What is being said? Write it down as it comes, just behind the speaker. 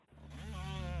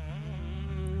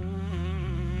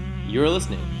You're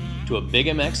listening to a Big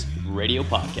MX radio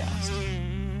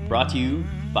podcast, brought to you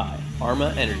by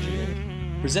Arma Energy,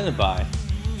 presented by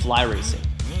Fly Racing,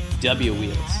 W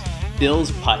Wheels,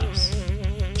 Bill's Pipes,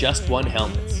 Just One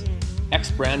Helmets,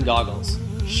 X Brand Goggles,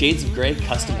 Shades of Grey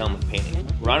Custom Helmet Painting,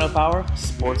 Rhino Power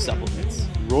Sports Supplements,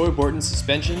 Roy Borton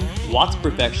Suspension, Watts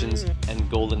Perfections, and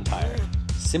Golden Tire.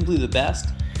 Simply the best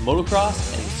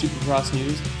motocross and supercross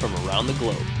news from around the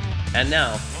globe. And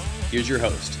now, here's your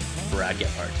host, Brad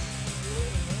Gephardt.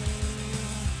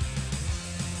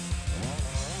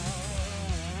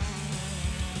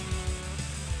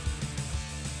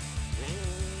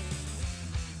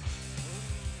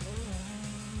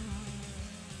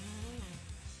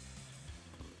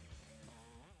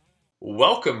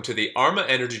 Welcome to the Arma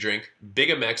Energy Drink Big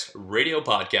MX radio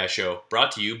podcast show,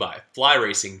 brought to you by Fly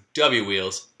Racing, W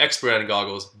Wheels, X Brand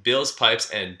Goggles, Bill's Pipes,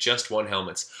 and Just One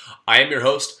Helmets. I am your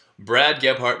host, Brad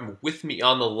Gephardt, and with me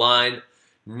on the line,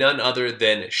 none other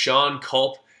than Sean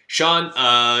Culp. Sean,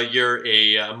 you're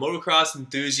a motocross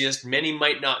enthusiast. Many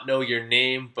might not know your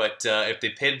name, but if they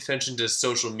paid attention to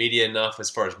social media enough as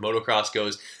far as motocross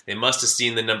goes, they must have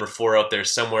seen the number 4 out there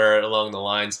somewhere along the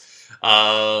lines.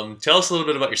 Tell us a little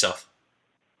bit about yourself.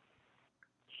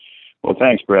 Well,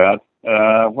 thanks, Brad.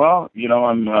 I'm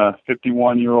a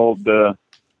 51-year-old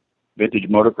vintage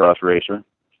motocross racer.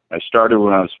 I started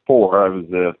when I was 4.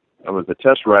 I was a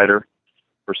test rider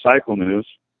for Cycle News.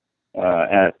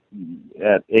 At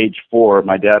age 4,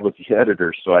 my dad was the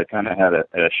editor, so I kind of had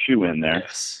a shoe in there.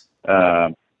 Yes.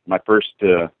 My first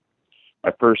test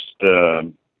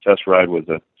ride was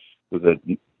a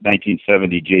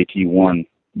 1970 JT1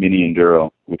 Mini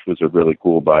Enduro, which was a really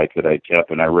cool bike that I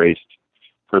kept, and I raced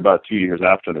for about 2 years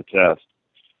after the test.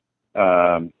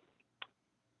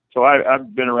 So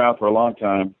I've been around for a long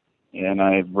time, and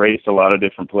I've raced a lot of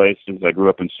different places. I grew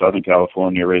up in Southern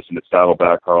California, racing at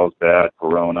Saddleback, Carlsbad,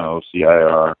 Corona,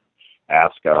 OCIR,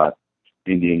 Ascot,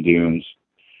 Indian Dunes.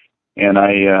 And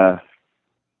I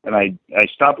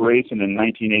stopped racing in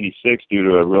 1986 due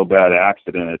to a real bad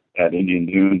accident at Indian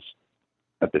Dunes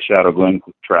at the Shadow Glen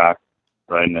track,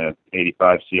 riding the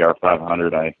 85 CR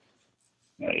 500. I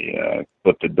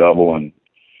flipped a double and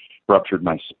ruptured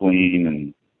my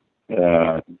spleen,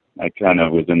 and I kind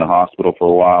of was in the hospital for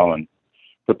a while and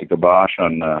put the kibosh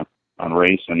on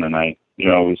racing. And it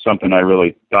was something I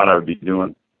really thought I would be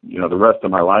doing, the rest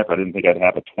of my life. I didn't think I'd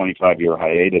have a 25-year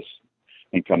hiatus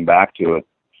and come back to it,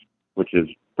 which is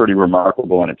pretty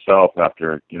remarkable in itself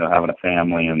after, having a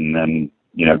family and then,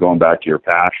 going back to your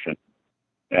passion.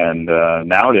 And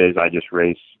nowadays I just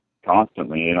race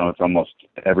constantly. It's almost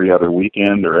every other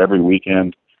weekend or every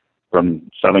weekend, from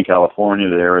Southern California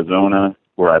to Arizona,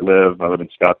 where I live. I live in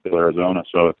Scottsdale, Arizona,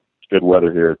 so it's good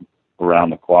weather here around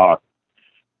the clock.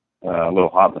 A little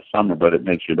hot in the summer, but it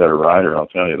makes you a better rider, I'll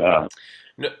tell you that.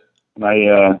 No.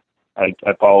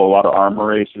 I follow a lot of Arma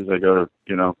races. I go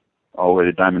to, all the way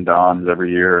to Diamond Dons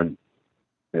every year, and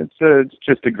it's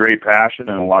just a great passion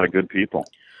and a lot of good people.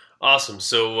 Awesome.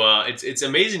 So it's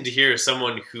amazing to hear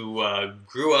someone who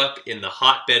grew up in the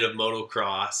hotbed of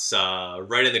motocross,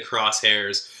 right in the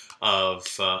crosshairs of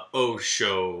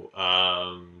Osho,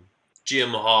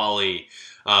 Jim Hawley,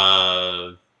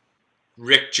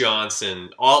 Rick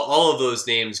Johnson. All of those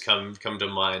names come to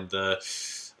mind. The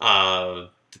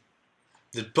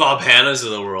Bob Hannas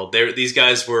of the world. These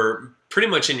guys were pretty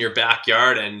much in your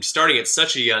backyard, and starting at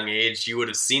such a young age, you would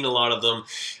have seen a lot of them.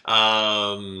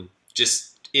 Just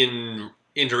in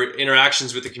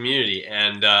interactions with the community,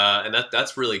 and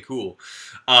that's really cool.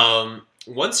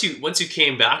 Once you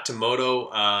came back to moto,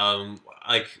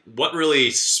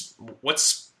 what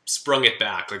sprung it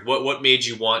back? Like what made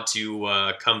you want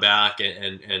to come back,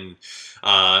 and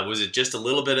was it just a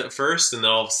little bit at first and then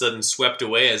all of a sudden swept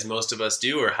away as most of us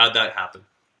do, or how'd that happen?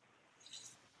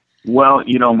 Well,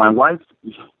 my wife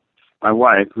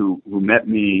who met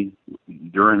me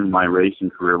during my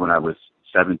racing career when I was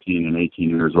 17 and 18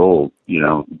 years old,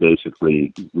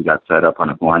 basically we got set up on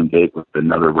a blind date with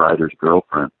another rider's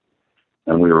girlfriend,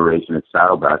 and we were racing at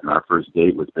Saddleback, and our first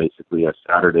date was basically a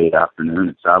Saturday afternoon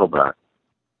at Saddleback.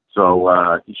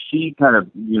 So she kind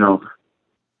of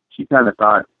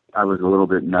thought I was a little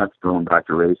bit nuts going back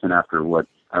to racing after what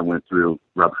I went through,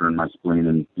 rupturing my spleen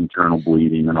and internal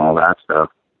bleeding and all that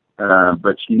stuff.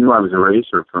 But she knew I was a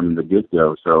racer from the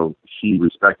get-go, so she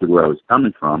respected where I was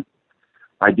coming from.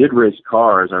 I did race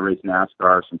cars. I raced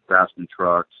NASCAR, some Craftsman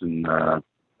trucks, and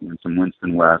some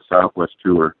Winston West, Southwest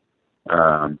Tour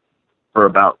for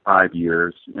about 5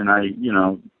 years. And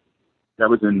that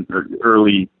was in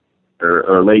early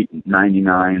or late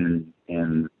 '99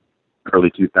 and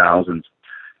early 2000s.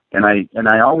 And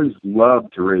I always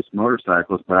loved to race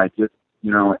motorcycles, but I just,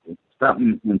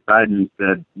 something inside me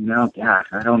said, gosh,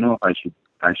 I don't know if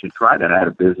I should try that. I had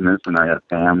a business and I had a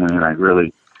family, and I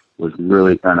really was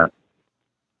kind of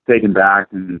taken back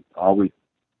and always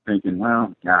thinking,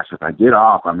 well, gosh, if I get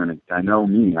off, I know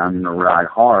me, I'm going to ride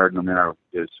hard no matter,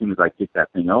 as soon as I kick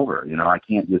that thing over. I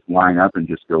can't just line up and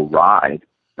just go ride.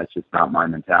 That's just not my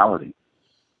mentality.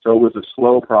 So it was a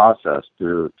slow process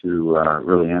to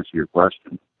really answer your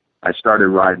question. I started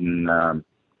riding, a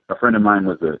friend of mine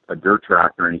was a dirt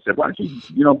tractor, and he said, why don't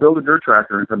you, build a dirt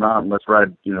tractor and come out and let's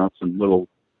ride, some little,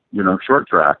 short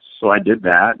tracks. So I did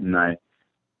that, and I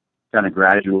kind of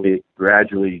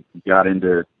gradually got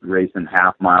into racing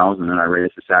half miles, and then I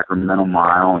raced the Sacramento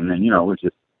Mile, and then, it was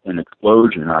just an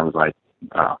explosion. I was like,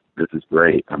 wow, this is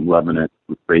great. I'm loving it.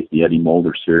 We raced the Eddie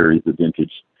Mulder series, the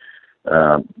vintage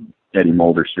Eddie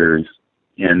Mulder series,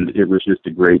 and it was just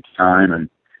a great time. And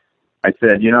I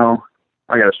said,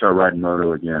 I got to start riding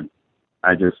moto again.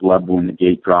 I just love when the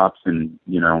gate drops, and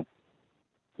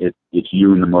it's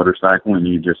you and the motorcycle, and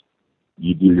you do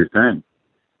your thing.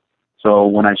 So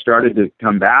when I started to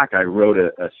come back, I rode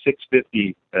a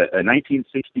 650, a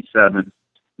 1967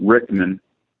 Rickman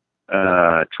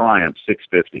Triumph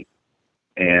 650,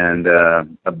 and a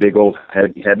big old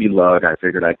heavy lug. I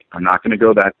figured I'm not going to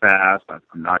go that fast.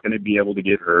 I'm not going to be able to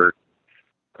get hurt.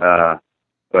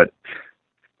 But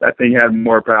that thing had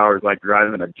more power. It was like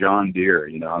driving a John Deere.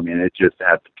 It just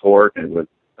had the torque, and it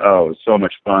was so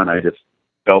much fun. I just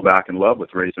fell back in love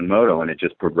with racing moto, and it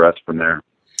just progressed from there.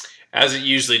 As it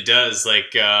usually does.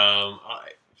 Like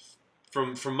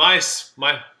from my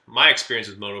experience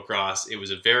with motocross, it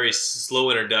was a very slow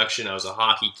introduction. I was a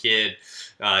hockey kid.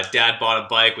 Dad bought a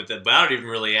bike without even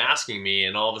really asking me,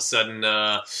 and all of a sudden,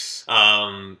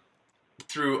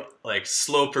 through like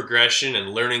slow progression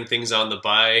and learning things on the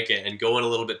bike and going a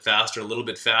little bit faster, the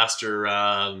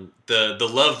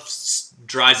love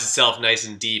dries itself nice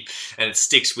and deep, and it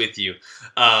sticks with you.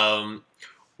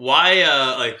 Why,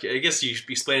 I guess you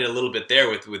explained it a little bit there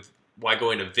with why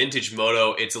going to vintage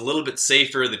moto. It's a little bit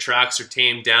safer. The tracks are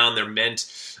tamed down. They're meant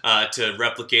to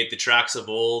replicate the tracks of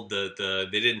old. They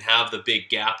didn't have the big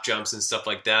gap jumps and stuff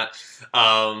like that.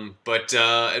 But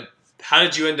how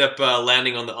did you end up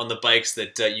landing on the bikes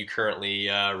that you currently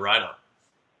ride on?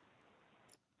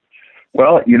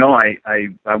 Well, I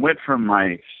went from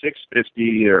my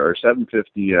 650 or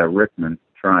 750 Rickman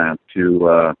Triumph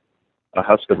to a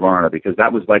Husqvarna, because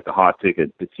that was like the hot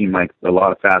ticket. It seemed like a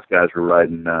lot of fast guys were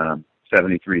riding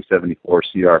 73, 74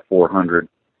 CR 400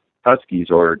 Huskies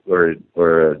or a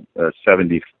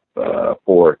 74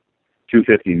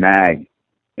 250 mag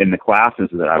in the classes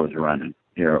that I was riding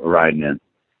in.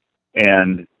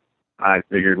 And I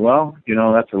figured, well,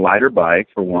 that's a lighter bike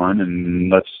for one,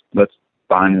 and let's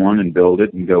find one and build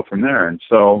it and go from there. And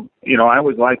so, I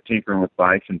always liked tinkering with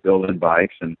bikes and building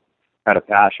bikes, and had a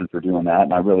passion for doing that,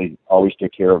 and I really always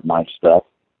took care of my stuff,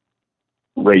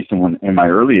 racing in my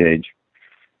early age.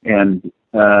 And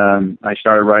I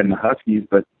started riding the Huskies,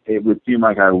 but it would seem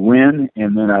like I'd win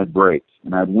and then I'd break,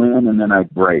 and I'd win and then I'd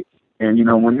break. And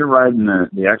when you're riding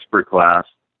the expert class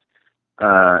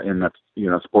in the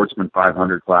Sportsman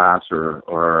 500 class or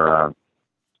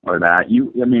that,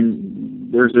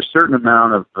 there's a certain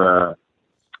amount of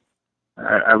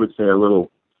I would say a little.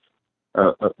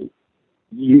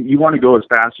 You want to go as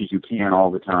fast as you can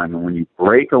all the time, and when you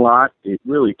brake a lot, it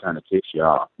really kind of kicks you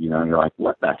off. You're like,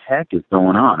 what the heck is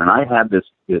going on? And I had this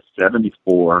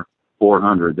 74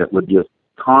 400 that would just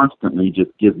constantly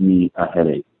just give me a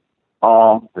headache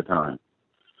all the time.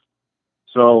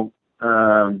 So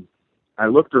I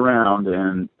looked around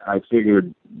and I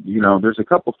figured, there's a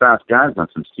couple fast guys on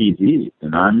some CZs,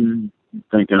 and I'm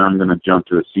thinking I'm going to jump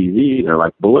to a CZ. They're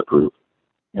like bulletproof.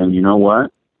 And you know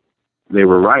what? They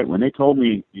were right. When they told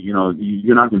me,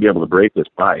 you're not going to be able to break this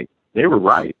bike, they were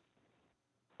right.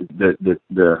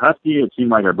 The Husky, it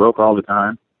seemed like I broke all the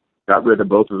time, got rid of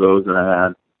both of those that I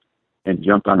had, and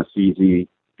jumped on a CZ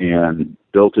and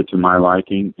built it to my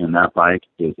liking, and that bike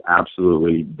is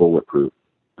absolutely bulletproof.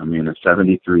 A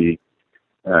 73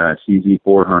 CZ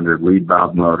 400 lead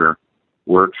valve motor,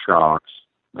 work shocks,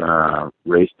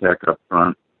 race tech up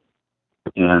front,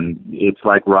 and it's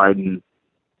like riding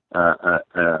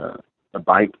a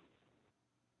bike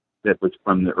that was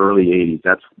from the early 80s.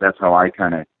 That's how I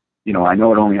kind of, I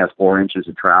know it only has 4 inches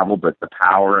of travel, but the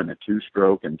power and the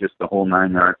two-stroke and just the whole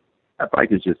 9 yard, that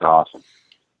bike is just awesome.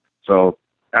 So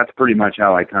that's pretty much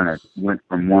how I kind of went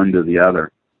from one to the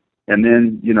other. And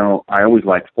then, I always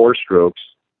liked 4 strokes,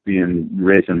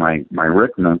 racing my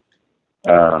Rickman.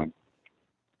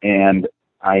 And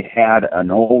I had an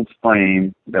old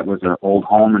frame that was an old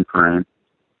Hallman frame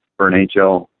for an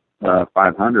HL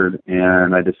 500,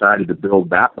 and I decided to build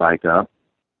that bike up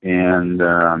and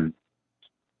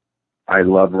I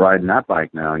love riding that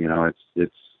bike now. You know,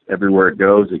 it's everywhere it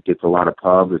goes. It gets a lot of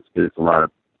pub. It gets a lot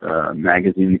of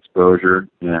magazine exposure,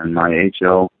 and my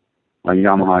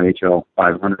Yamaha HL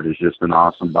 500 is just an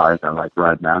awesome bike. I like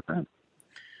riding that thing.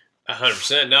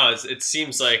 100%. No, it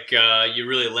seems like you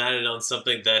really landed on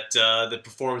something that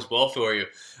performs well for you.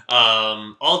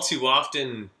 All too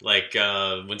often, like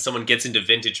when someone gets into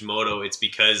vintage moto, it's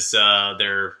because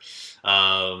they're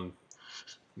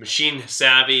machine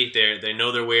savvy. They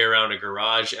know their way around a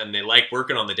garage, and they like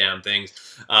working on the damn things.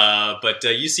 But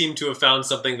you seem to have found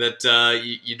something that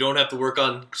you don't have to work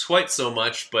on quite so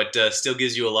much, but still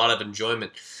gives you a lot of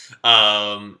enjoyment.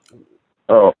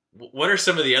 What are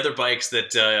some of the other bikes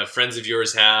that friends of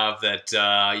yours have that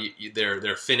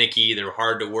they're finicky, they're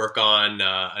hard to work on,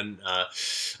 and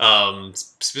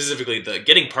specifically the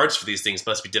getting parts for these things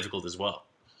must be difficult as well?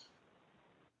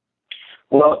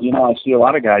 Well, you know, I see a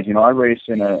lot of guys. You know, I race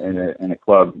in a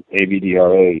club,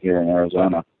 AVDRA, here in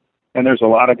Arizona, and there's a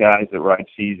lot of guys that ride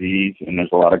CZs, and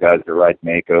there's a lot of guys that ride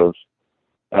Makos,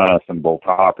 some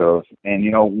Bultacos, and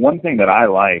you know, one thing that I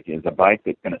like is a bike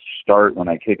that's going to start when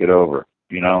I kick it over.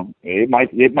 You know, it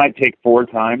might take 4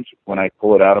 times when I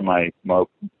pull it out of my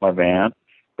van,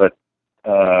 but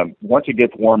once it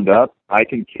gets warmed up, I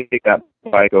can kick that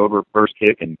bike over first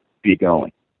kick and be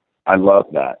going. I love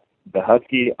that. The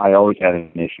Husky, I always had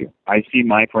an issue. I see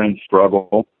my friends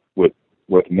struggle with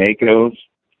Makos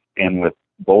and with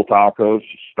Bultacos,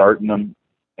 starting them,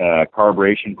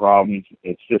 carburation problems.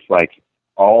 It's just like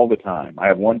all the time. I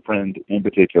have one friend in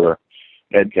particular,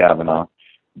 Ed Kavanaugh,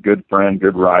 good friend,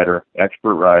 good rider,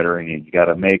 expert rider, and he's got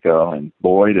a Mako, and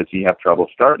boy, does he have trouble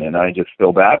starting. And I just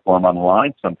feel bad for him on the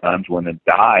line sometimes when it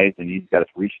dies and he's got to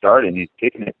restart it and he's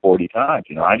kicking it 40 times.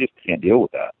 You know, I just can't deal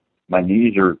with that. My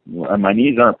knees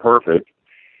aren't perfect,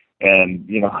 and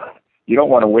you know, you don't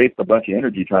want to waste a bunch of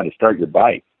energy trying to start your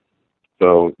bike.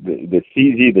 So the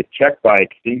CZ, the Czech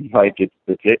bike, seems like it's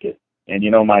the ticket. And you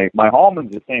know, my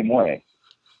Hallman's the same way.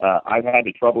 I've had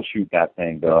to troubleshoot that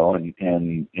thing though, and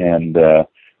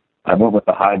I went with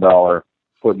the high dollar,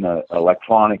 putting an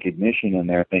electronic ignition in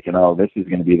there, thinking, oh, this is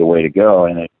going to be the way to go.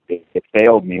 And it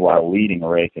failed me while leading a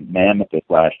race at Mammoth this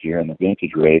last year in the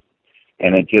vintage race,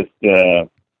 and it just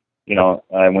you know,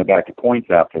 I went back to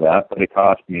points after that, but it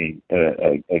cost me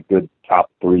a good top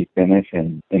 3 finish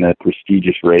in a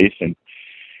prestigious race. And,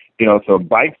 you know, so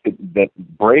bikes that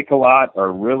break a lot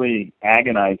are really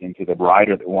agonizing to the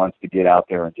rider that wants to get out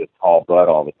there and just haul butt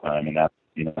all the time. And that's,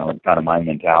 you know, kind of my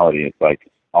mentality. It's like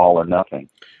all or nothing.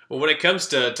 Well, when it comes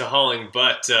to hauling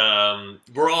butt,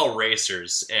 we're all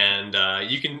racers, and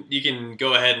you can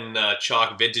go ahead and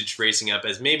chalk vintage racing up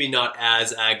as maybe not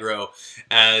as aggro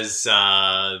as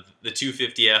the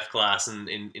 250F class in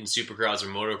Supercross or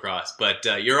motocross, but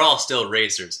you're all still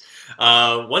racers.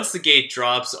 Once the gate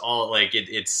drops,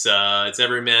 it's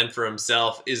every man for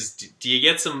himself. Do you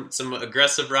get some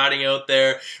aggressive riding out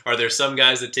there? Are there some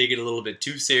guys that take it a little bit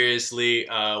too seriously?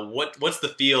 What's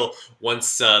the feel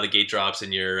once the gate drops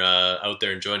and you're out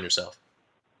there enjoying yourself?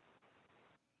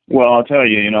 Well, I'll tell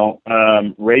you, you know,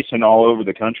 racing all over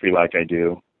the country like I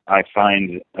do, I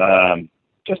find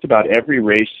just about every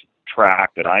race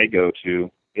track that I go to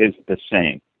is the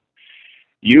same.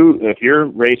 If you're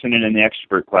racing in an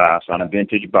expert class on a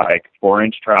vintage bike,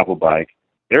 4-inch travel bike,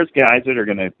 there's guys that are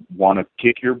going to want to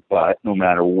kick your butt no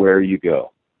matter where you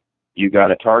go. You got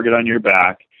a target on your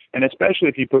back, and especially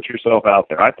if you put yourself out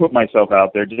there. I put myself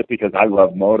out there just because I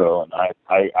love moto, and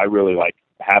I really like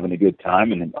having a good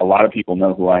time, and a lot of people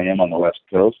know who I am on the West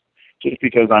Coast just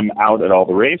because I'm out at all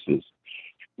the races.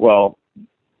 Well,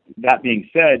 that being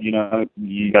said, you know,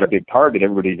 you got a big target,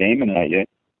 everybody's aiming at you.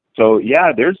 So,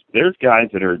 yeah, there's guys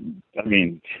that are, I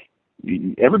mean,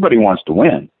 everybody wants to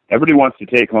win. Everybody wants to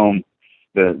take home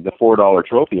the $4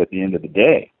 trophy at the end of the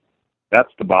day.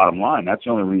 That's the bottom line. That's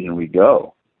the only reason we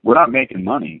go. We're not making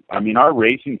money. I mean, our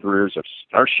racing careers,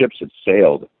 our ships have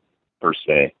sailed, per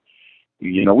se.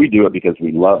 You know, we do it because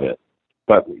we love it.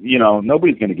 But, you know,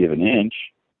 nobody's going to give an inch.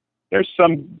 There's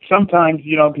sometimes,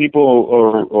 you know,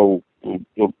 people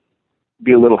will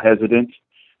be a little hesitant.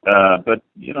 But,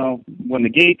 you know, when the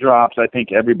gate drops, I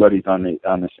think everybody's on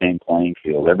the same playing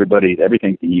field.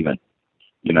 Everything's even.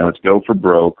 You know, it's go for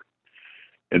broke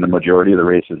in the majority of the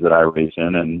races that I race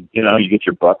in. And, you know, you get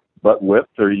your butt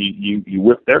whipped or you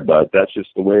whip their butt. That's just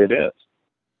the way it is.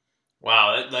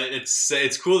 Wow,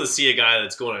 it's cool to see a guy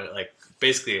that's going at like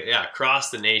basically,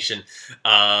 across the nation,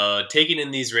 taking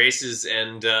in these races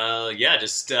and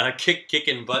just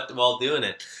kicking butt while doing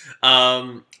it.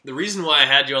 The reason why I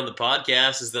had you on the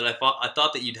podcast is that I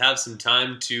thought that you'd have some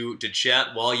time to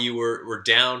chat while you were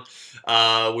down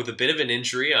with a bit of an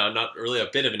injury, not really a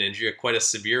bit of an injury, quite a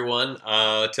severe one.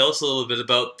 Tell us a little bit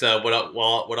about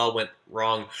what all went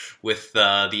wrong with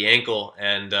the ankle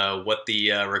and what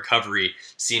the recovery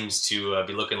seems to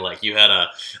be looking like. You had a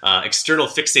external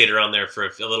fixator on there for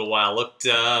a little while. Looked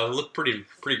pretty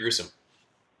gruesome.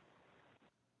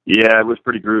 Yeah, it was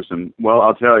pretty gruesome. Well,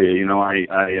 I'll tell you,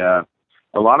 I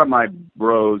a lot of my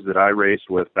bros that I raced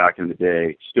with back in the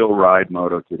day still ride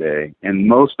moto today, and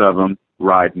most of them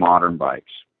ride modern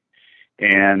bikes.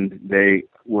 And they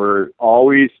were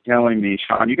always telling me,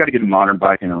 Sean, you got to get a modern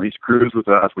bike and at least cruise with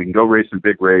us. We can go race some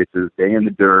big races, day in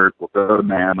the dirt. We'll go to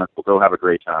Mammoth. We'll go have a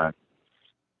great time.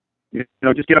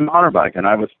 Just get a modern bike. And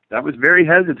I was very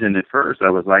hesitant at first. I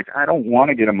was like, I don't want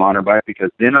to get a modern bike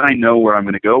because then I know where I'm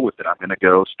going to go with it. I'm going to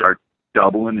go start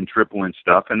doubling and tripling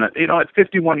stuff. And, at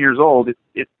 51 years old,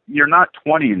 you're not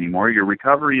 20 anymore. Your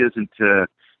recovery isn't, 2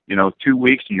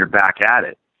 weeks and you're back at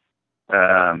it.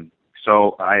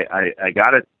 So I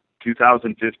got a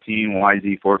 2015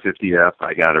 YZ450F.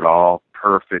 I got it all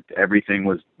perfect. Everything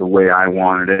was the way I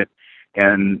wanted it.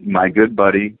 And my good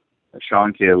buddy,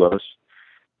 Sean Kalos,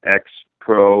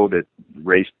 ex-pro that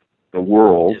raced the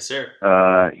world, yes,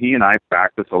 sir. He and I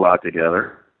practiced a lot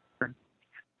together.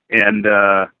 And,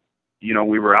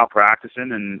 we were out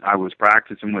practicing, and I was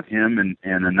practicing with him and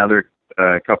another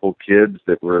couple kids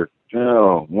that were,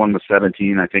 one was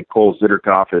 17. I think Cole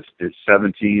Zitterkoff is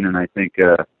 17, and I think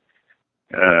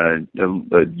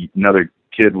another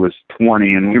kid was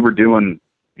 20, and we were doing,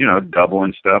 double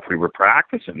and stuff. We were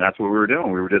practicing. That's what we were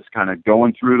doing. We were just kind of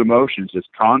going through the motions just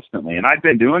constantly. And I'd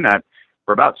been doing that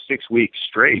for about 6 weeks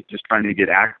straight, just trying to get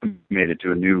acclimated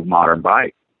to a new modern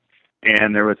bike.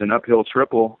 And there was an uphill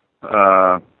triple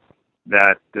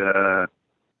that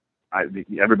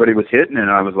everybody was hitting, and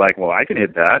I was like, well, I can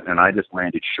hit that. And I just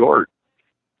landed short,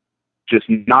 just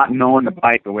not knowing the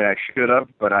bike the way I should have.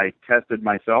 But I tested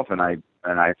myself, and I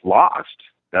lost.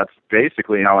 That's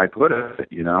basically how I put it.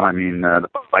 The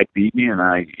bike beat me, and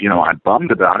I'm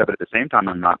bummed about it, but at the same time,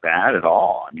 I'm not bad at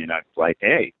all. It's like,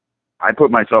 hey, I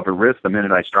put myself at risk the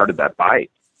minute I started that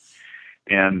bike.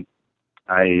 And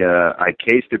I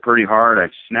cased it pretty hard. I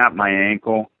snapped my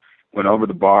ankle, went over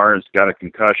the bars, got a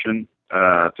concussion,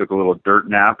 took a little dirt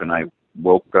nap, and I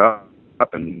woke up,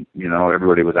 and,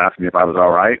 everybody was asking me if I was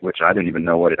all right, which I didn't even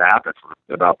know what had happened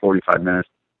for about 45 minutes.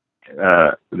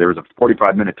 There was a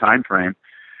 45-minute time frame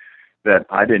that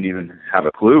I didn't even have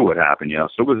a clue what happened,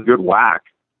 So it was a good whack.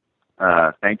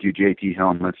 Thank you, JT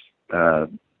Helmets, for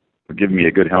giving me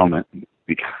a good helmet,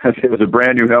 because it was a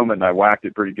brand new helmet and I whacked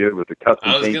it pretty good with the custom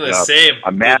paint job. I was going to say,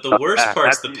 the worst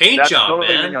part's the paint job,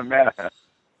 man. I'm mad at.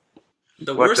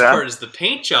 The worst part is the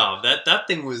paint job. That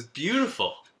thing was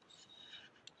beautiful.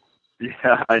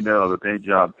 Yeah, I know, the paint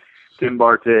job. Tim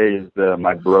Barté is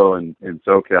my bro in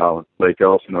SoCal, Lake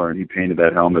Elsinore, and he painted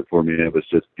that helmet for me, and it was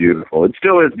just beautiful. It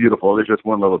still is beautiful. There's just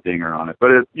one little dinger on it.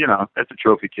 But, it's a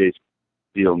trophy case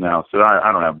deal now, so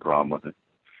I don't have a problem with it.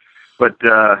 But,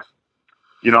 I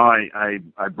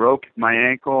broke my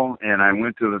ankle, and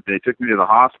they took me to the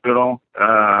hospital,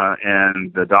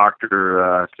 and the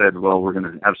doctor said, well, we're going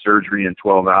to have surgery in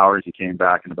 12 hours. He came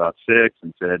back in about 6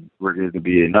 and said, we're going to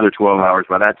be another 12 hours.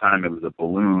 By that time, it was a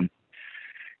balloon.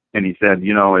 And he said,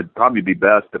 it'd probably be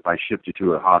best if I shipped you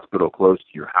to a hospital close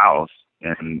to your house.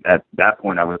 And at that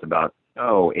point, I was about,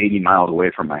 80 miles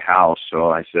away from my house.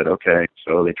 So I said, okay.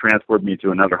 So they transported me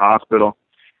to another hospital,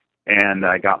 and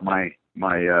I got my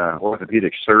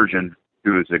orthopedic surgeon,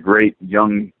 who is a great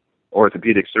young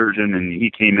orthopedic surgeon, and he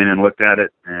came in and looked at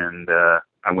it, and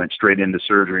I went straight into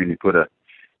surgery, and he put a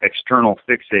external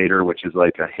fixator, which is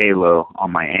like a halo,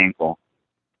 on my ankle,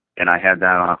 and I had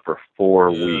that on for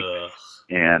 4 weeks.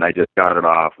 And I just got it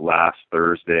off last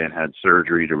Thursday and had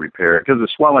surgery to repair it. Because the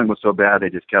swelling was so bad, they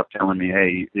just kept telling me,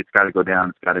 hey, it's got to go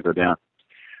down, it's got to go down.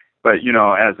 But,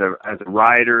 as a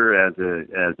rider, as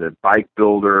a bike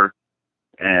builder,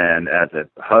 and as a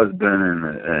husband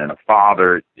and a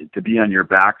father, to be on your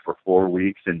back for 4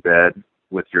 weeks in bed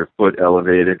with your foot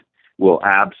elevated will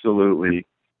absolutely,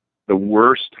 the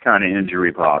worst kind of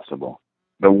injury possible.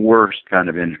 The worst kind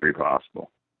of injury possible.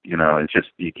 It's just,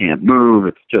 you can't move.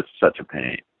 It's just such a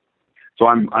pain. So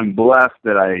I'm blessed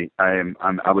that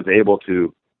I was able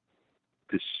to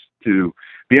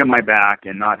be on my back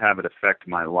and not have it affect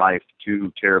my life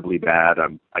too terribly bad.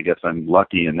 I guess I'm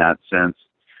lucky in that sense.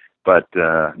 But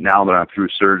now that I'm through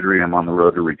surgery, I'm on the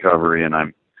road to recovery, and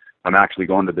I'm actually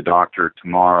going to the doctor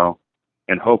tomorrow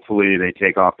and hopefully they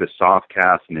take off this soft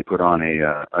cast and they put on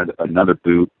another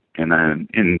boot, and then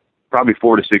in probably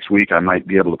 4 to 6 weeks I might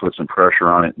be able to put some pressure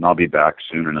on it, and I'll be back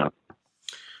soon enough.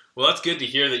 Well, that's good to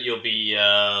hear that you'll be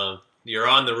you're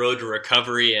on the road to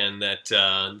recovery, and that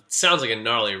sounds like a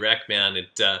gnarly wreck, man.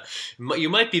 You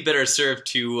might be better served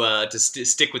to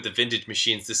stick with the vintage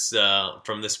machines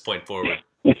from this point forward.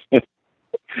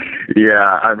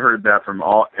 Yeah, I've heard that from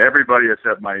everybody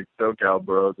except my SoCal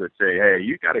bros that say, "Hey,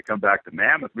 you got to come back to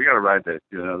Mammoth. We got to ride the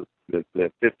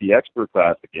 50 expert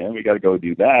class again. We got to go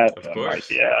do that." Of course.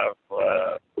 Like, yeah,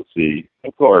 we'll see.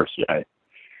 Of course, yeah.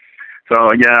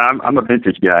 So yeah, I'm a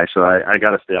vintage guy, so I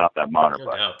got to stay off that modern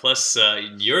bike. Yeah. Plus,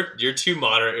 your two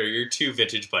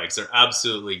vintage bikes are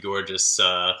absolutely gorgeous.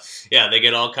 They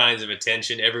get all kinds of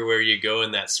attention everywhere you go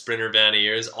in that Sprinter van of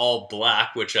yours, all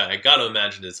black, which I got to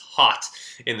imagine is hot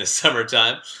in the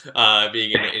summertime,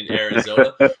 being in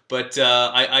Arizona. But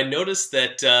I noticed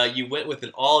that you went with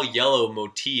an all yellow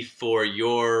motif for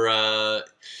your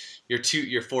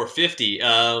 450.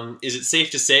 Is it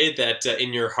safe to say that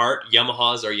in your heart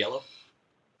Yamahas are yellow?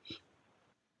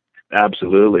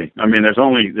 Absolutely. I mean, there's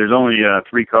only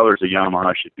 3 colors a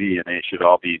Yamaha should be, and they should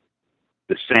all be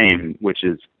the same, which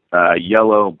is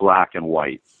yellow, black, and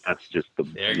white. That's just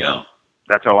there you go.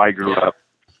 That's how I grew up.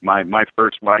 My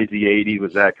first YZ80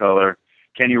 was that color.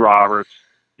 Kenny Roberts,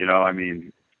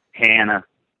 Hannah,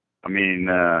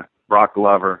 Brock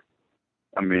Glover.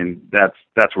 I mean,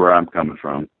 that's where I'm coming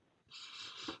from.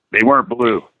 They weren't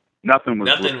blue. Nothing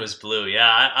was blue. Yeah,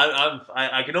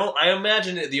 I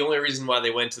imagine the only reason why they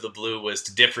went to the blue was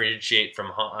to differentiate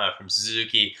from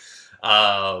Suzuki.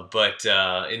 But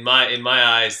in my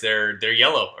eyes, they're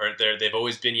yellow, or they've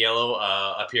always been yellow.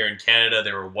 Up here in Canada,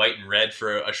 they were white and red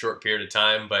for a short period of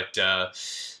time. But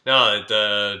no,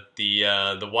 the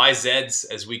YZs,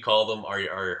 as we call them, are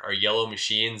yellow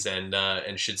machines, and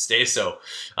should stay so.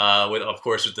 With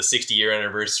the 60-year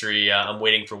anniversary, I'm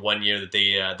waiting for 1 year that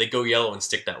they go yellow and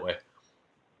stick that way.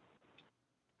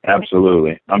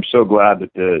 Absolutely, I'm so glad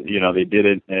that they did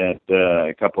it at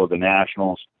a couple of the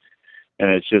nationals, and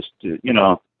it's just the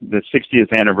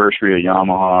 60th anniversary of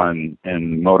Yamaha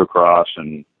and motocross,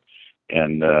 and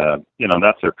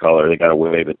that's their color. They got to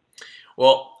wave it.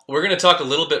 Well, we're going to talk a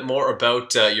little bit more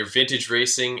about your vintage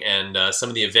racing and some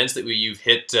of the events that you've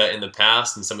hit in the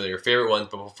past and some of your favorite ones.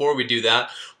 But before we do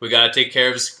that, we got to take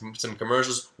care of some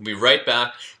commercials. We'll be right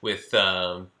back with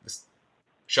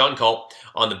Sean Culp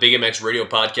on the Big MX Radio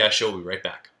Podcast Show. We'll be right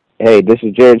back. Hey, this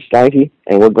is Jared Steinke,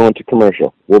 and we're going to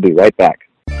commercial. We'll be right back.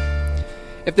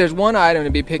 If there's one item to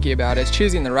be picky about, it's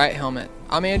choosing the right helmet.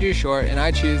 I'm Andrew Short, and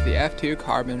I choose the F2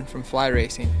 Carbon from Fly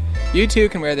Racing. You too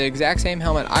can wear the exact same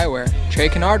helmet I wear, Trey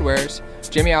Kennard wears,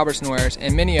 Jimmy Albertson wears,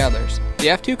 and many others. The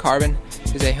F2 Carbon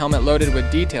is a helmet loaded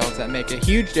with details that make a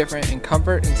huge difference in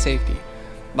comfort and safety.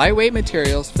 Lightweight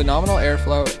materials, phenomenal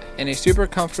airflow, and a super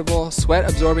comfortable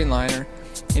sweat-absorbing liner,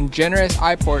 and generous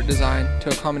eye port design to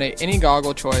accommodate any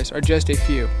goggle choice are just a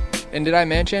few. And did I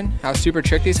mention how super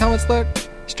trick these helmets look?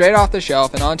 Straight off the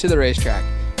shelf and onto the racetrack.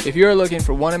 If you are looking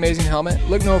for one amazing helmet,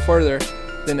 look no further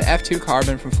than the F2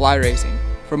 Carbon from Fly Racing.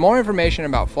 For more information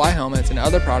about Fly helmets and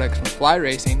other products from Fly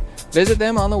Racing, visit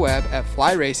them on the web at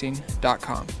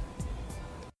flyracing.com.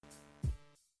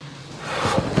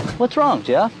 What's wrong,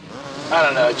 Jeff? I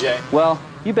don't know, Jay. Well,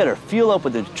 you better fuel up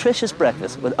with a nutritious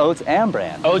breakfast with Oats and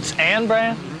Bran. Oats and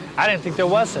Bran? I didn't think there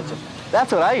was such a thing.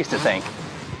 That's what I used to think.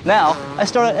 Now, I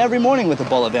start out every morning with a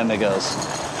bowl of Amigos.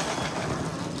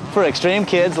 For extreme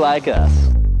kids like us.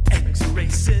 Eric's a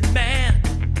racing man,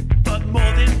 but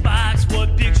more than bikes,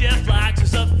 what Big Jeff likes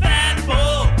is a fat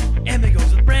bowl.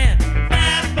 Amigos with Bran,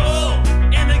 fat bowl.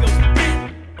 Amigos with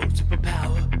Bran, Oats for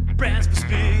power, Brands for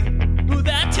speed. Ooh,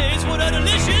 that tastes, what a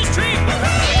delicious treat.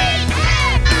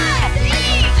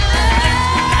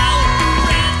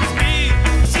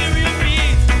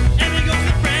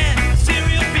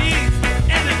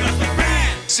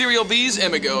 Cereal B's,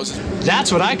 Amigos.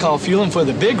 That's what I call fueling for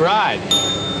the big ride.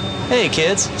 Hey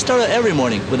kids, start out every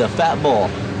morning with a fat bowl.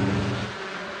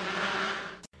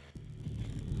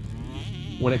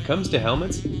 When it comes to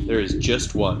helmets, there is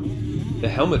just one. The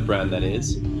helmet brand, that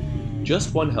is.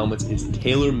 Just One Helmets is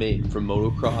tailor-made for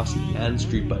motocross and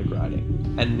street bike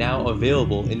riding, and now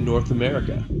available in North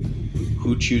America.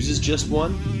 Who chooses Just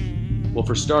One? Well,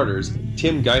 for starters,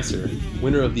 Tim Geiser,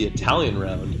 winner of the Italian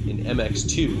round in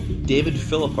MX2, David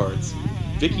Philipparts,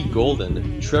 Vicky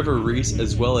Golden, Trevor Reese,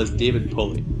 as well as David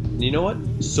Pulley. And you know what?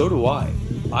 So do I.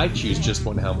 I choose Just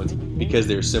One helmets because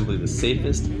they're simply the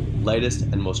safest, lightest,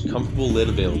 and most comfortable lid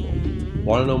available.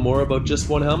 Want to know more about Just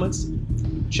One helmets?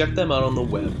 Check them out on the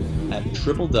web at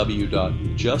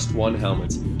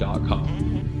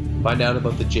www.justonehelmets.com. Find out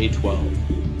about the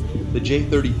J12, the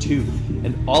J32,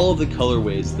 and all of the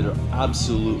colorways that are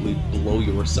absolutely blow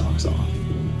your socks off.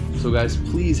 So guys,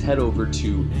 please head over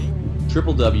to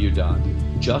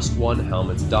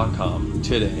www.justonehelmets.com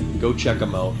today. Go check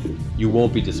them out. You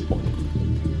won't be disappointed.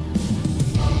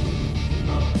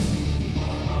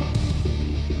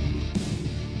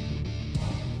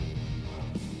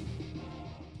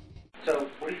 So,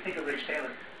 what do you think of Rich Taylor?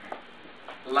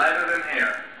 Lighter than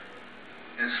air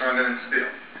and stronger than steel.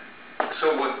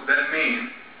 So what that means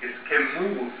is can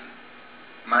move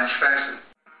much faster.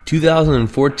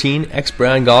 2014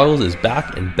 X-Brand Goggles is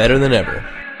back and better than ever.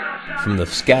 From the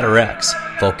Scatter X,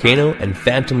 Volcano, and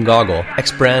Phantom Goggle,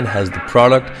 X-Brand has the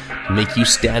product to make you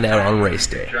stand out on race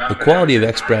day. The quality of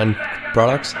X-Brand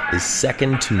products is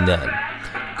second to none.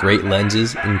 Great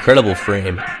lenses, incredible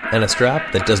frame, and a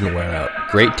strap that doesn't wear out.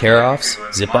 Great tear-offs,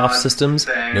 zip-off systems,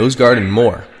 nose guard, and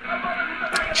more.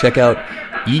 Check out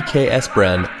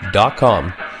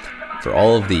eksbrand.com for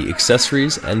all of the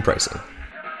accessories and pricing.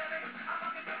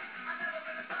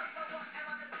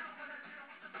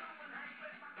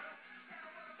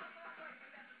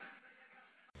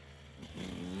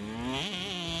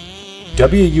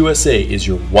 WUSA is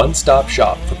your one-stop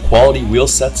shop for quality wheel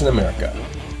sets in America.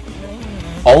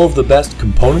 All of the best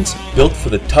components built for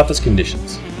the toughest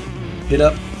conditions. Hit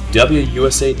up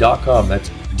WUSA.com, that's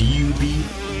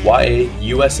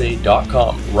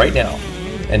DUBYAUSA.com right now,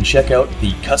 and check out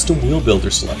the custom wheel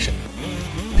builder selection.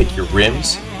 Pick your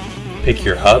rims, pick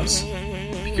your hubs,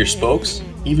 pick your spokes,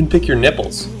 even pick your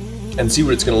nipples, and see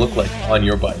what it's going to look like on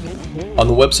your bike. On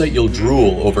the website, you'll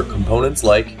drool over components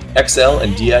like XL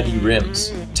and DID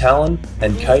rims, Talon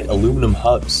and Kite aluminum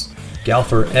hubs,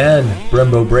 Galfer and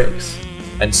Brembo brakes,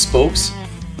 and spokes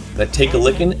that take a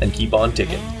licking and keep on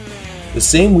ticking. The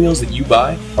same wheels that you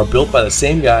buy are built by the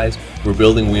same guys we're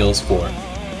building wheels for.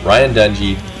 Ryan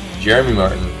Dungey, Jeremy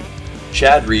Martin,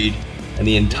 Chad Reed, and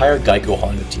the entire Geico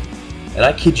Honda team. And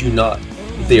I kid you not,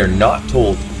 they are not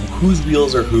told whose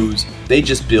wheels are whose, they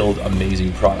just build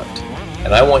amazing product.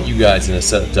 And I want you guys in a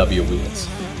set of W wheels.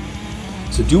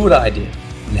 So do what I did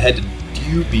and head to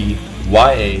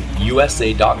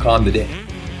WBYAUSA.com today.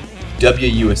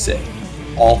 WUSA,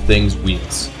 all things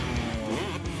wheels.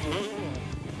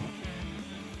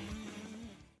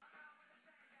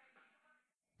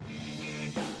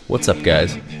 What's up,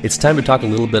 guys? It's time to talk a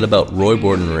little bit about Roy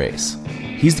Borden Race.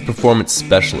 He's the performance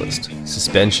specialist.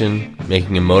 Suspension,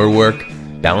 making a motor work,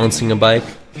 balancing a bike,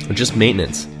 or just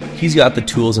maintenance. He's got the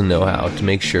tools and know-how to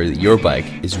make sure that your bike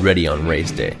is ready on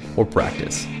race day or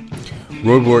practice.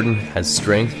 Roy Borden has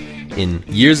strength in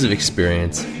years of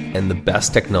experience and the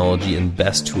best technology and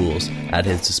best tools at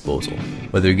his disposal.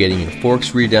 Whether you're getting your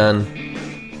forks redone,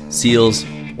 seals,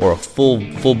 or a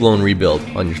full-blown rebuild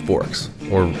on your forks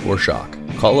or shock.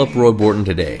 Call up Roy Borden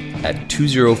today at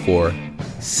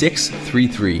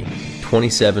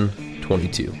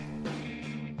 204-633-2722.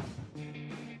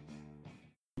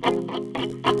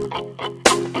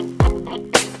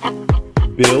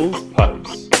 Bill's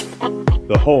Pipes,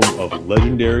 the home of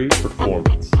legendary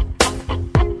performance.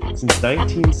 Since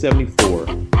 1974,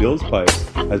 Bill's Pipes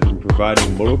has been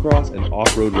providing motocross and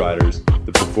off-road riders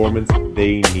the performance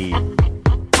they need.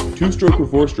 Two-stroke or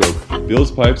four-stroke,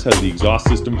 Bill's Pipes has the exhaust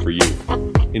system for you.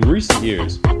 In recent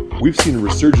years, we've seen a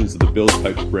resurgence of the Bill's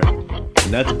Pipes brand,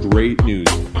 and that's great news.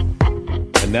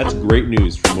 And that's great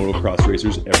news for motocross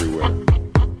racers everywhere.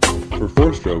 For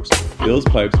four strokes, Bill's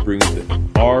Pipes brings the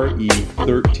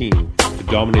RE13 to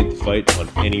dominate the fight on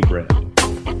any brand.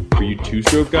 For you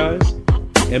two-stroke guys,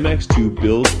 the MX2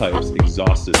 Bill's Pipes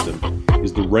exhaust system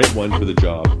is the right one for the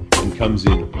job and comes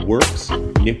in Works,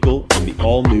 Nickel, and the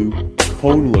all-new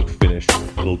cone look finish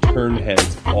that'll turn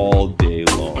heads all day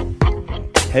long.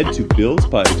 Head to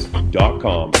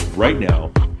billspipes.com right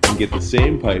now and get the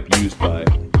same pipe used by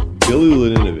Billy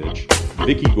Laninovich,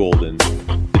 Vicky Golden,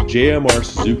 the JMR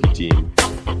Suzuki team,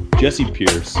 Jesse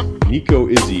Pierce, Nico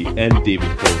Izzy, and David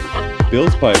Cody.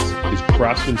 Bill's Pipes is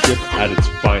craftsmanship at its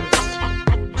finest.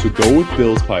 So go with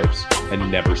Bill's Pipes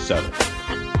and never settle.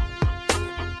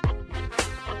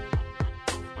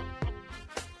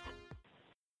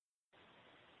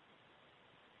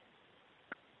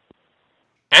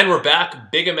 And we're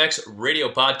back. Big MX Radio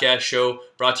Podcast Show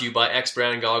brought to you by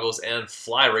X-Brand Goggles and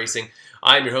Fly Racing.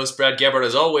 I'm your host, Brad Gebhardt,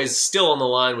 as always, still on the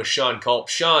line with Sean Culp.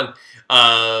 Sean,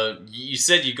 you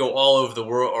said you go all over the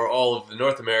world, or all of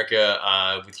North America,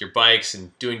 with your bikes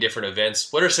and doing different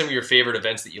events. What are some of your favorite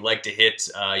events that you like to hit?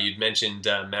 You'd mentioned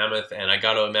Mammoth, and I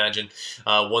got to imagine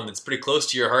one that's pretty close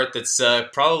to your heart that's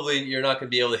probably you're not going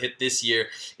to be able to hit this year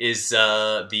is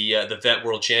the Vet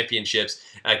World Championships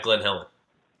at Glen Helen.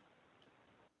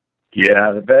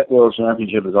 Yeah, the Vet World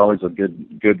Championship is always a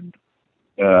good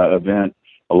event.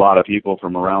 A lot of people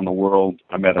from around the world.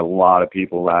 I met a lot of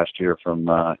people last year from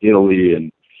Italy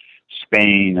and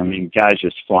Spain. I mean, guys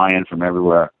just flying from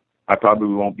everywhere. I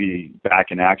probably won't be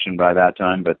back in action by that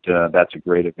time, but that's a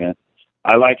great event.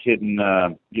 I like hitting,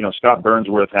 Scott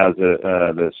Burnsworth has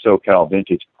the SoCal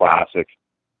Vintage Classic,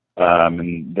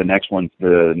 and the next one's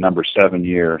the number 7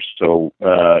 year, so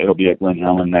it'll be at Glen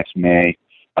Helen next May.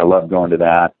 I love going to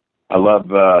that. I love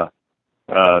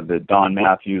the Don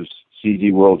Matthews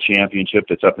CZ World Championship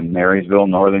that's up in Marysville,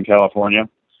 Northern California.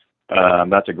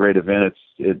 That's a great event.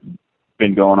 It's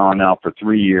been going on now for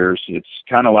 3 years. It's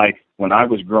kind of like when I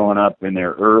was growing up in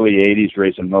their early 80s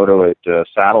racing moto at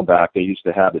Saddleback, they used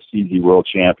to have the CZ World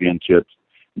Championships.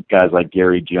 Guys like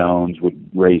Gary Jones would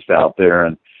race out there,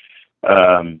 and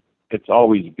it's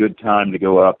always a good time to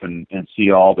go up and see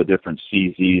all the different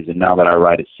CZs. And now that I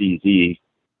ride a CZ,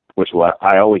 which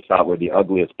I always thought were the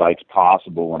ugliest bikes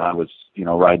possible when I was,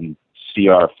 riding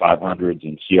CR 500s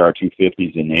and CR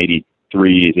 250s in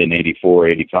 83s and 84,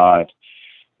 85.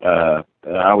 I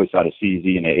always thought a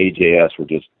CZ and an AJS were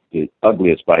just the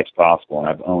ugliest bikes possible, and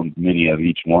I've owned many of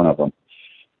each one of them.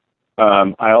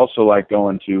 I also like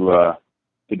going to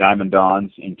Diamond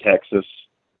Dons in Texas,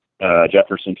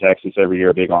 Jefferson, Texas, every year,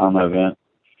 a big ARMA event.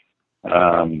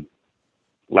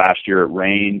 Last year it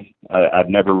rained. I've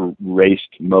never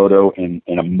raced moto in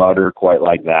a mutter quite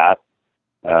like that,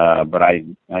 but I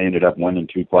ended up winning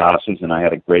 2 classes, and I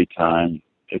had a great time.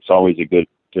 It's always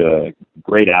a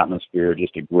great atmosphere,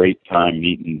 just a great time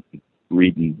meeting,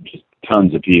 reading just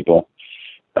tons of people.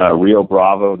 Rio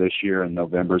Bravo this year in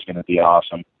November is going to be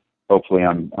awesome. Hopefully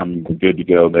I'm good to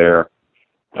go there.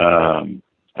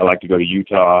 I like to go to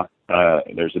Utah.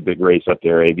 There's a big race up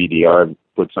there ABDR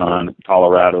puts on.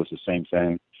 Colorado's the same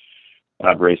thing.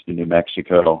 I've raced in New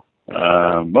Mexico.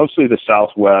 Mostly the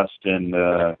Southwest, and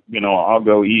I'll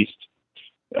go east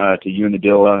to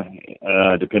Unadilla,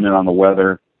 depending on the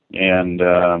weather. And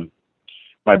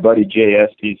my buddy Jay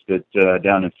Estes, that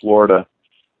down in Florida,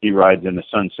 he rides in the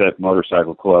Sunset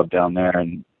Motorcycle Club down there,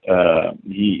 and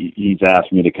he's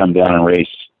asked me to come down and race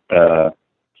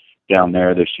down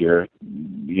there this year.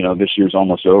 This year's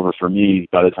almost over for me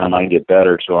by the time I get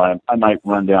better, so I might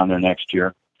run down there next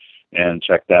year and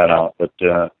check that out. But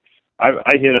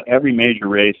I hit every major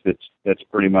race that's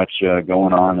pretty much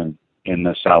going on in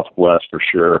the Southwest for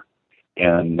sure,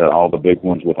 and all the big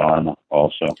ones with ARMA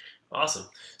also. Awesome.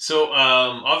 So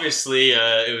obviously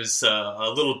it was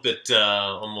a little bit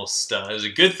almost it was a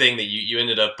good thing that you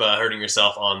ended up hurting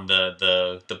yourself on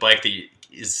the bike that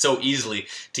is so easily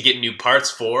to get new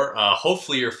parts for.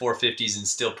 Hopefully your 450 is in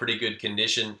still pretty good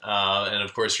condition, and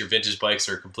of course your vintage bikes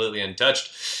are completely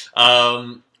untouched.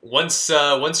 Once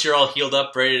you're all healed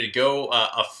up, ready to go,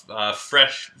 a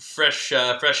fresh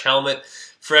helmet,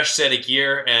 fresh set of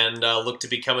gear, and look to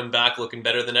be coming back looking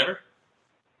better than ever.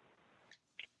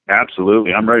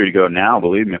 Absolutely. I'm ready to go now,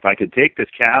 believe me. If I could take this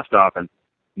cast off and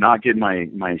not get my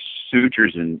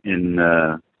sutures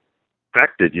infected,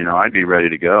 I'd be ready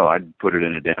to go. I'd put it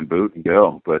in a damn boot and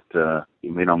go. But,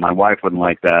 my wife wouldn't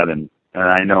like that, and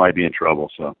I know I'd be in trouble.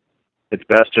 So it's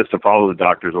best just to follow the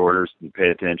doctor's orders and pay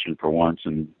attention for once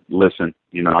and listen.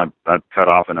 I've cut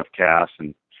off enough casts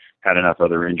and had enough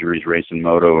other injuries racing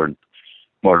moto and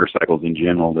motorcycles in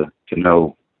general to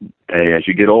know, hey, as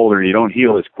you get older, you don't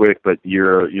heal as quick, but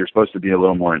you're supposed to be a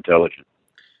little more intelligent.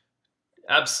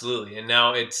 Absolutely, and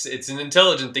now it's an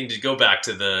intelligent thing to go back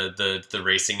to the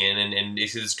racing in, and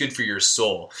it's good for your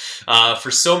soul.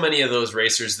 For so many of those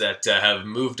racers that have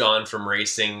moved on from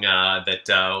racing, that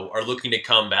are looking to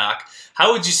come back,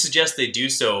 how would you suggest they do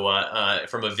so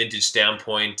from a vintage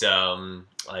standpoint?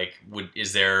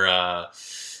 Is there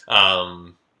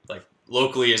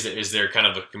locally, is there kind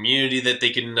of a community that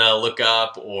they can look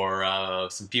up, or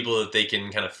some people that they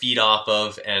can kind of feed off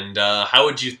of? And how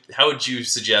would you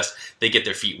suggest they get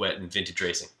their feet wet in vintage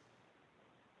racing?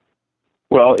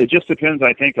 Well, it just depends.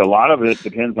 I think a lot of it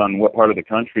depends on what part of the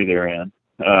country they're in.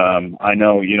 I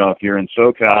know, if you're in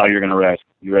SoCal, you're going to race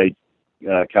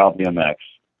Cal BMX.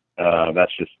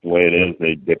 That's just the way it is.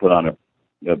 They put on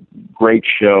a great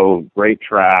show, great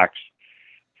tracks.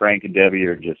 Frank and Debbie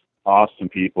are just awesome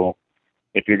people.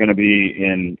 If you're going to be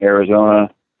in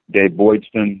Arizona, Dave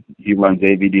Boydston, he runs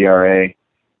ABDRA.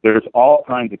 There's all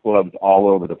kinds of clubs all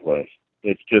over the place.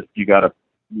 It's just you got to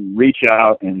reach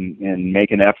out and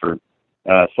make an effort.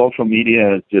 Social media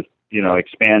has just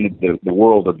expanded the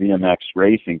world of BMX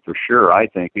racing for sure. I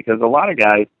think because a lot of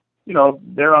guys,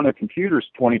 they're on their computers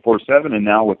 24/7, and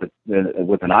now with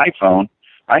an iPhone,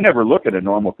 I never look at a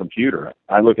normal computer.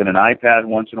 I look at an iPad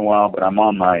once in a while, but I'm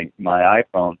on my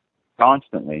iPhone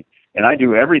constantly. And I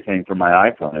do everything from my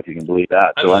iPhone, if you can believe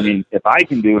that. So, I mean, if I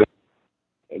can do it,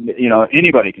 you know,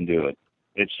 anybody can do it.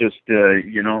 It's just,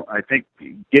 you know, I think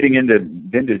getting into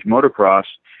vintage motocross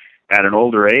at an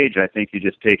older age, I think you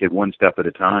just take it one step at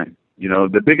a time. You know,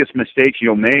 the biggest mistakes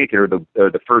you'll make are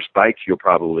the first bikes you'll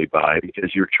probably buy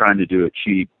because you're trying to do it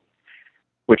cheap,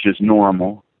 which is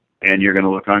normal. And you're going to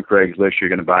look on Craigslist, you're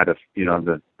going to buy the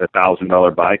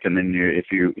 $1,000 bike. And then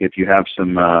if you have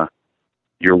some,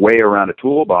 your way around a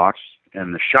toolbox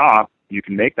and the shop, you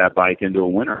can make that bike into a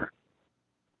winner.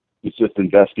 It's just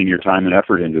investing your time and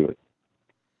effort into it.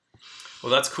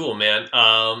 Well, that's cool, man.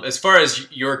 As far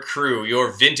as your crew,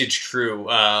 your vintage crew,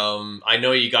 I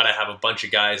know you got to have a bunch of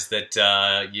guys that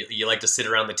you like to sit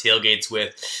around the tailgates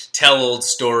with, tell old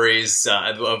stories,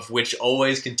 of which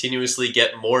always continuously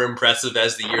get more impressive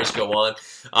as the years go on.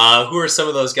 Who are some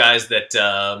of those guys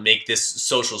that make this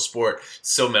social sport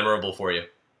so memorable for you?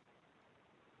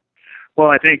 Well,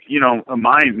 I think, you know,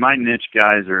 my niche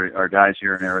guys are guys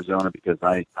here in Arizona because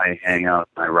I hang out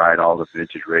and I ride all the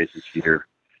vintage races here.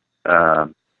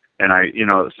 And I, you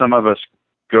know, some of us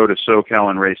go to SoCal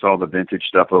and race all the vintage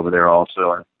stuff over there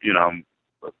also. And, you know,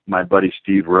 my buddy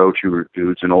Steve Roach,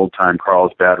 who's an old-time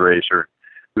Carlsbad racer,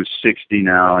 who's 60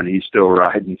 now, and he's still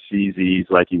riding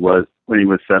CZs like he was when he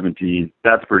was 17.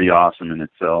 That's pretty awesome in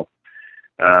itself.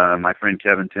 My friend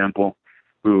Kevin Temple,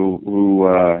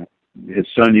 who his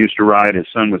son used to ride. His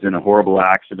son was in a horrible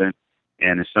accident,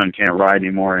 and his son can't ride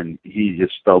anymore, and he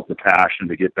just felt the passion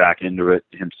to get back into it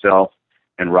himself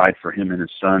and ride for him and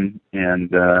his son.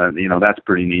 And, you know, that's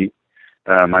pretty neat.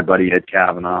 My buddy Ed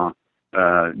Kavanaugh,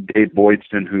 Dave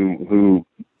Boydston, who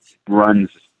runs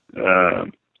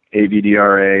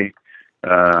AVDRA.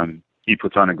 He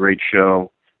puts on a great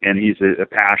show, and he's a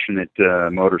passionate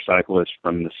motorcyclist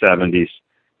from the 70s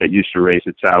that used to race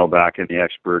at Saddleback in the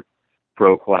expert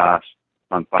pro class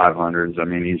on 500s. I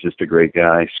mean, he's just a great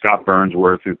guy. Scott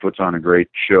Burnsworth, who puts on a great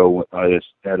show at his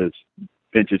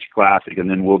vintage classic, and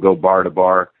then we'll go bar to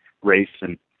bar race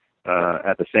and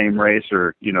at the same race,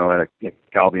 or, you know, at a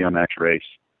Cal BMX race.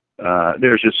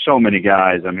 There's just so many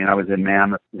guys. I mean, I was in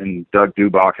Mammoth, and Doug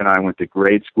Dubach and I went to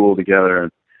grade school together,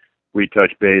 and we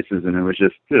touched bases, and it was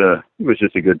just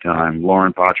a good time.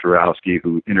 Lauren Pochorowski,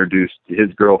 who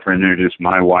his girlfriend introduced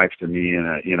my wife to me,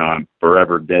 and you know, I'm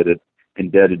forever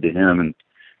indebted to him. And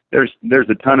there's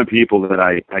a ton of people that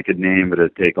I could name, but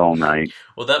it'd take all night.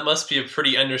 Well, that must be a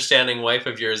pretty understanding wife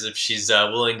of yours if she's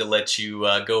willing to let you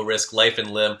go risk life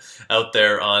and limb out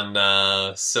there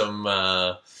on some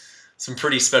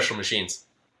pretty special machines.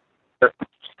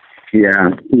 Yeah,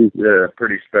 she's a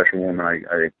pretty special woman.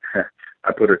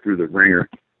 I put her through the ringer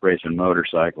racing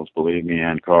motorcycles, believe me,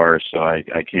 and cars, so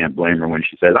I can't blame her when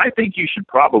she says, I think you should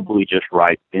probably just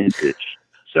ride vintage,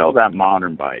 sell that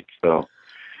modern bike. So,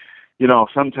 you know,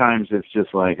 sometimes it's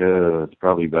just like, it's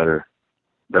probably better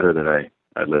that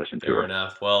I listen to her. Fair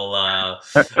enough. Well,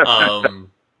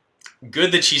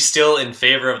 good that she's still in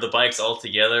favor of the bikes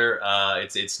altogether.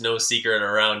 It's no secret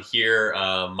around here.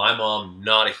 My mom,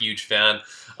 not a huge fan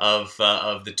of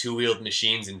the two-wheeled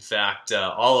machines. In fact,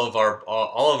 all of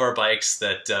our bikes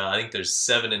that I think there's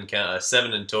seven in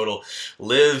total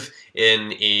live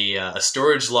in a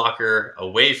storage locker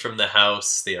away from the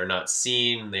house. They are not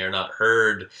seen, they are not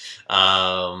heard,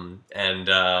 and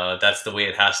that's the way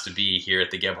it has to be here at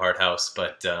the Gebhardt House.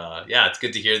 But yeah, it's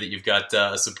good to hear that you've got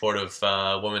a supportive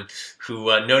woman who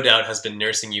no doubt has been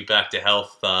nursing you back to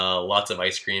health. Lots of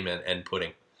ice cream and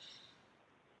pudding.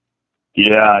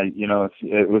 Yeah, you know,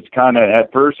 it was kind of,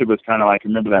 at first it was kind of like,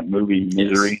 remember that movie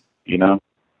Misery, yes. You know,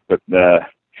 but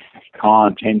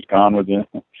James Caan was in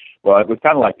it. Well, it was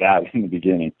kind of like that in the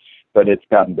beginning, but it's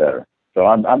gotten better. So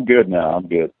I'm good now. I'm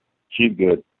good. She's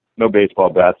good. No baseball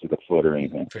bats to the foot or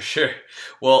anything. For sure.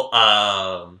 Well,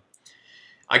 I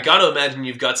got to imagine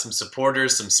you've got some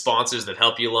supporters, some sponsors that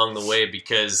help you along the way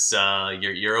because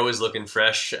you're always looking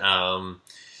fresh.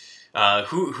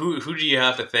 Who do you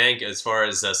have to thank as far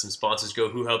as some sponsors go?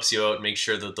 Who helps you out, make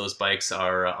sure that those bikes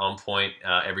are on point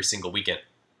every single weekend?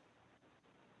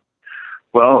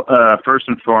 Well, first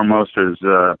and foremost is,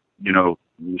 you know,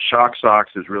 Shock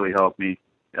Socks has really helped me.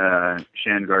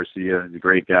 Shan Garcia is a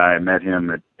great guy. I met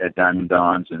him at Diamond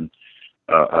Dons and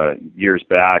years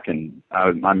back, and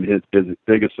I'm his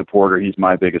biggest supporter. He's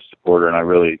my biggest supporter, and I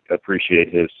really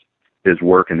appreciate his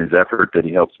work and his effort that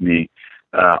he helps me.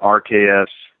 RKS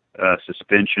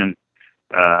Suspension,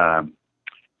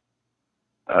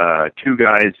 two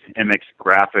guys, MX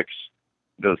Graphics.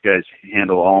 Those guys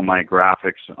handle all my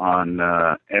graphics on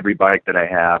every bike that I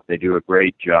have. They do a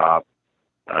great job.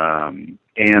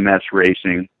 AMS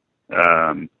Racing,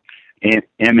 MAS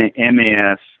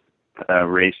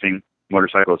Racing,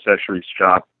 Motorcycle Accessories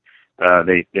Shop.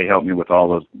 They help me with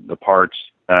all the parts.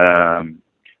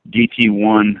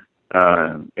 DT1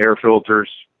 air filters,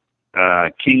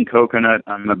 King Coconut.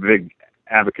 I'm a big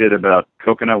advocate about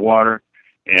coconut water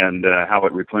and how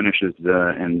it replenishes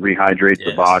and rehydrates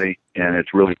the body, and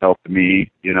it's really helped me,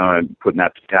 putting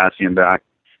that potassium back.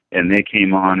 And they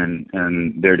came on,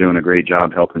 and they're doing a great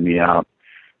job helping me out.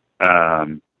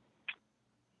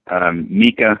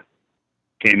 Mika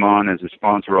came on as a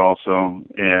sponsor also,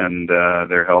 and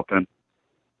they're helping.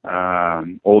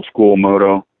 Old School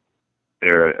Moto,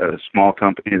 they're a small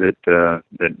company that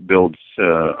builds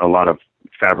a lot of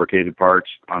fabricated parts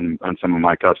on some of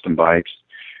my custom bikes.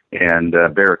 And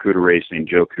Barracuda Racing,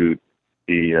 Joe Coote,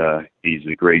 he's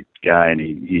a great guy, and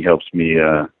he helps me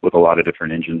with a lot of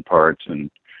different engine parts.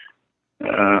 And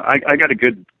I got a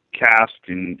good cast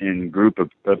and group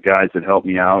of guys that help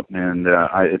me out, and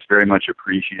it's very much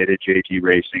appreciated. JT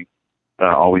Racing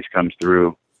always comes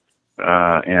through,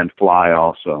 and Fly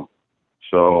also.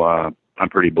 So I'm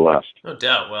pretty blessed. No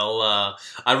doubt. Well,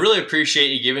 I really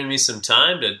appreciate you giving me some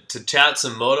time to chat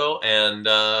some moto. And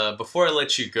before I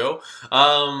let you go,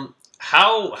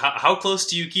 how close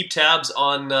do you keep tabs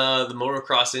on the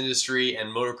motocross industry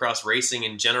and motocross racing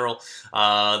in general,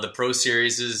 the Pro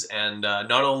Series, and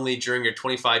not only during your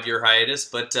 25-year hiatus,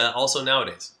 but also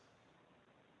nowadays?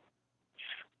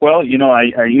 Well,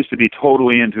 I used to be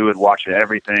totally into it, watching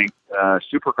everything.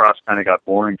 Supercross kind of got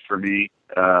boring for me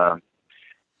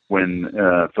when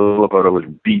Filippo was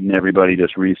beating everybody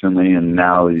just recently, and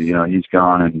now he's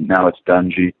gone, and now it's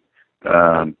Dungey.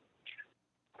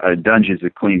 Dungey's a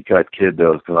clean-cut kid,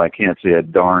 though, because I can't say a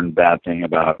darn bad thing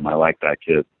about him. I like that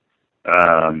kid.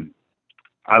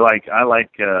 I like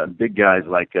big guys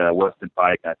like Weston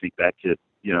Pike. I think that kid,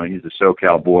 he's a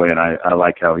SoCal boy, and I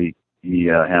like how he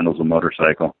handles a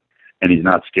motorcycle. And he's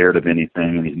not scared of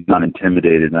anything, and he's not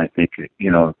intimidated. And I think,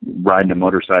 riding a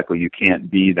motorcycle, you can't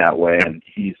be that way. And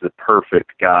he's the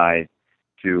perfect guy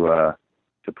to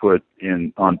put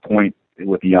on point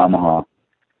with Yamaha.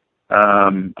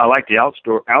 I like the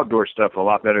outdoor stuff a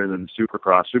lot better than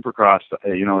Supercross. Supercross,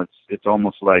 it's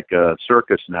almost like a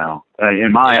circus now,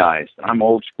 in my eyes. I'm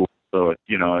old school, so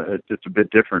it's a bit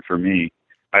different for me.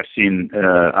 I've seen.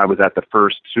 I was at the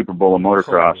first Super Bowl of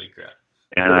motocross.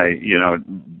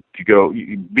 And to go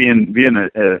being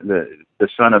the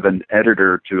son of an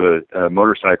editor to a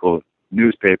motorcycle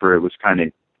newspaper, it was kind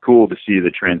of cool to see the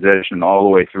transition all the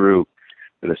way through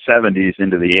the 70s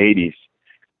into the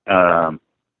 80s,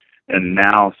 and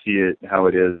now see it how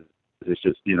it is. It's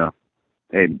just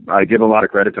hey, I give a lot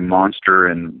of credit to Monster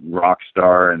and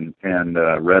Rockstar and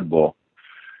Red Bull.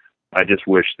 I just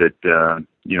wish that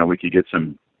we could get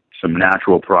some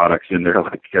natural products in there,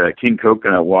 like King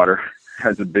Coconut Water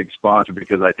has a big sponsor,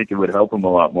 because I think it would help them a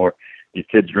lot more. These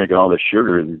kids drinking all this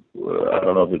sugar, I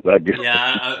don't know if it's that good.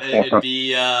 Yeah, it'd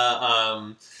be.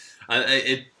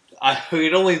 I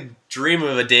could only dream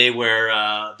of a day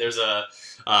where there's a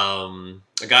guy on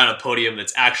a podium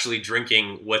that's actually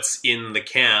drinking what's in the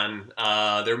can.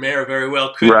 There may or very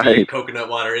well could be coconut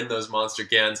water in those Monster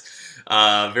cans.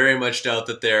 Very much doubt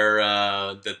that they're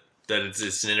that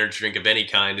it's an energy drink of any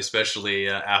kind, especially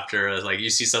after, like, you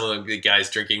see some of the guys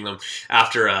drinking them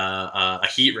after a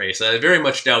heat race. I very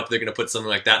much doubt they're going to put something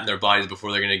like that in their bodies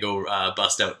before they're going to go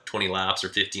bust out 20 laps or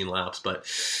 15 laps. But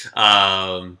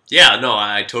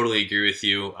I totally agree with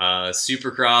you.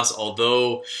 Supercross,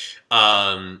 although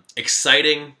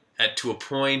exciting to a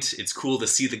point, it's cool to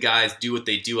see the guys do what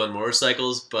they do on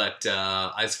motorcycles. But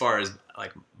as far as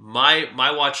like my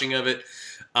watching of it,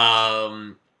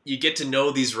 you get to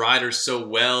know these riders so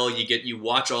well. You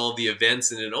watch all of the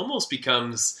events, and it almost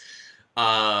becomes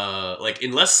like,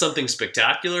 unless something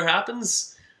spectacular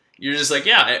happens, you're just like,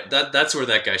 that's where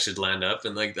that guy should land up,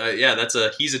 and like,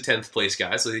 he's a 10th place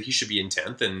guy, so he should be in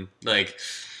 10th, and like,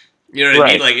 you know what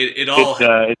I mean? Like it all.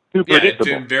 It's too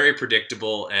predictable. It's very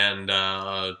predictable, and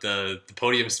the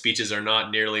podium speeches are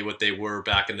not nearly what they were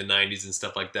back in the 90s and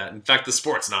stuff like that. In fact, the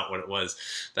sport's not what it was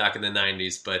back in the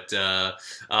 90s, but a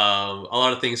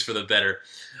lot of things for the better.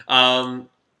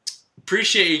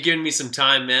 Appreciate you giving me some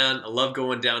time, man. I love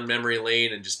going down memory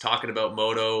lane and just talking about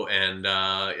moto, and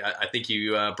I think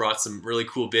you brought some really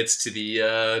cool bits to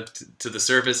the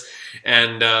surface,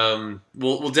 and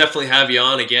we'll definitely have you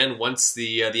on again once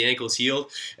the ankle's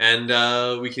healed, and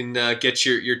we can get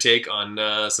your take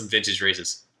on some vintage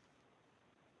races.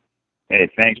 Hey,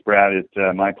 thanks, Brad. It's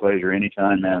my pleasure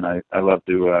anytime, man. I love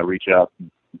to reach out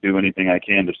and do anything I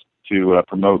can to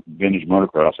promote vintage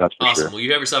motocross, that's for sure. Awesome. Well,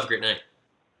 you have yourself a great night.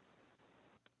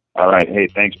 All right. Hey,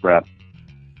 thanks, Brad.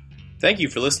 Thank you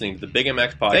for listening to the Big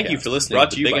MX Podcast.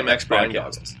 Brought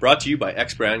to you by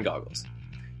X Brand Goggles.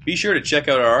 Be sure to check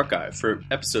out our archive for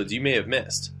episodes you may have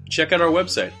missed. Check out our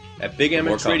website at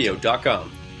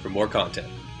BigMXRadio.com for more content.